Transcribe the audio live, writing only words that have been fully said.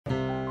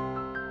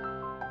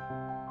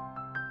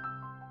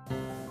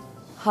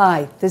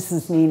Hi, this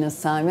is Nina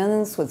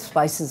Simons with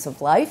Spices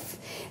of Life,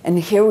 and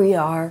here we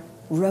are,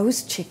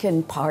 roast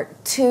chicken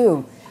part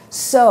 2.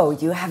 So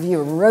you have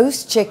your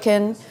roast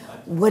chicken.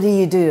 What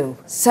do?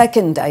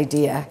 Second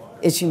idea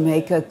is you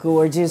make a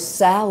gorgeous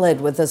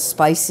salad with a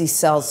spicy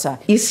salsa.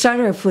 You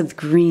start off with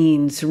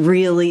greens,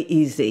 really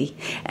easy,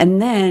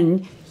 and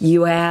then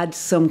you add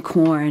some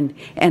corn,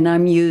 and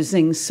I'm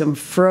using some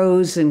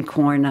frozen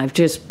corn. I've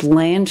just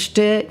blanched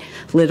it,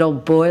 little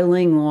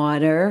boiling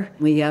water.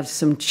 We have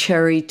some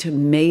cherry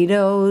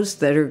tomatoes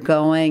that are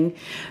going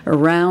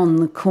around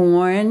the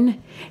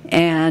corn,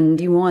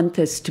 and you want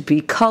this to be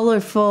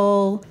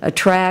colorful,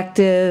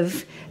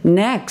 attractive.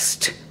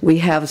 Next, we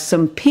have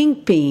some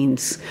pink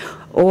beans,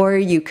 or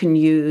you can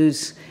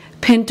use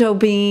pinto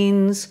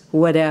beans,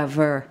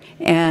 whatever,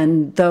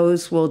 and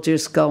those will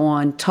just go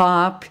on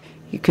top.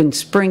 You can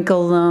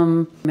sprinkle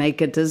them,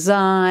 make a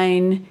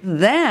design.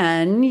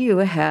 Then you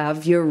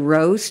have your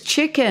roast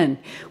chicken,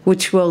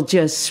 which will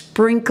just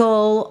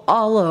sprinkle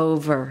all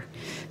over.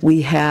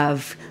 We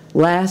have,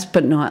 last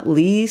but not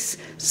least,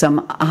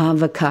 some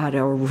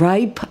avocado,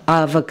 ripe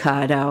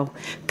avocado,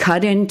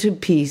 cut into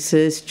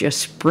pieces, just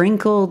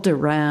sprinkled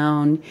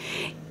around.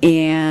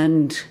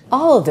 And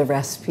all of the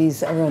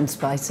recipes are on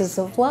Spices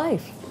of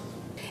Life.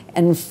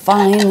 And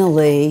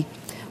finally,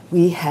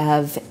 we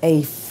have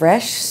a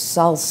fresh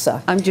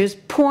salsa. I'm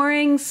just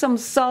pouring some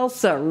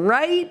salsa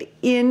right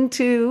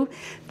into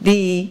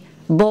the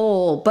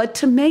bowl, but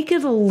to make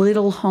it a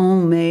little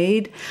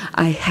homemade,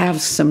 I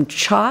have some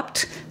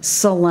chopped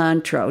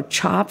cilantro,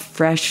 chopped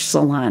fresh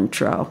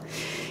cilantro,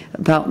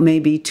 about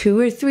maybe 2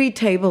 or 3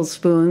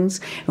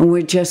 tablespoons, and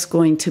we're just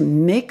going to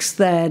mix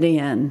that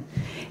in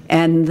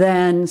and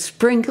then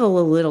sprinkle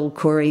a little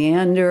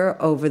coriander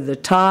over the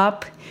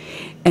top,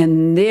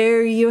 and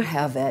there you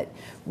have it.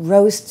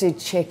 Roasted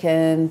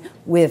chicken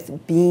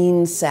with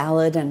bean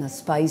salad and a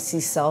spicy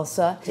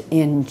salsa.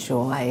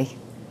 Enjoy.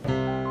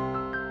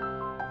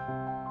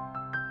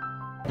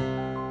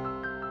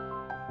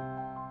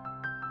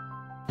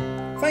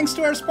 Thanks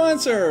to our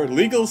sponsor,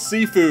 Legal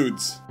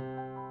Seafoods.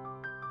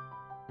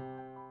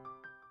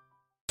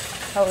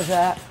 How was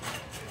that?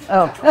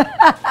 Oh.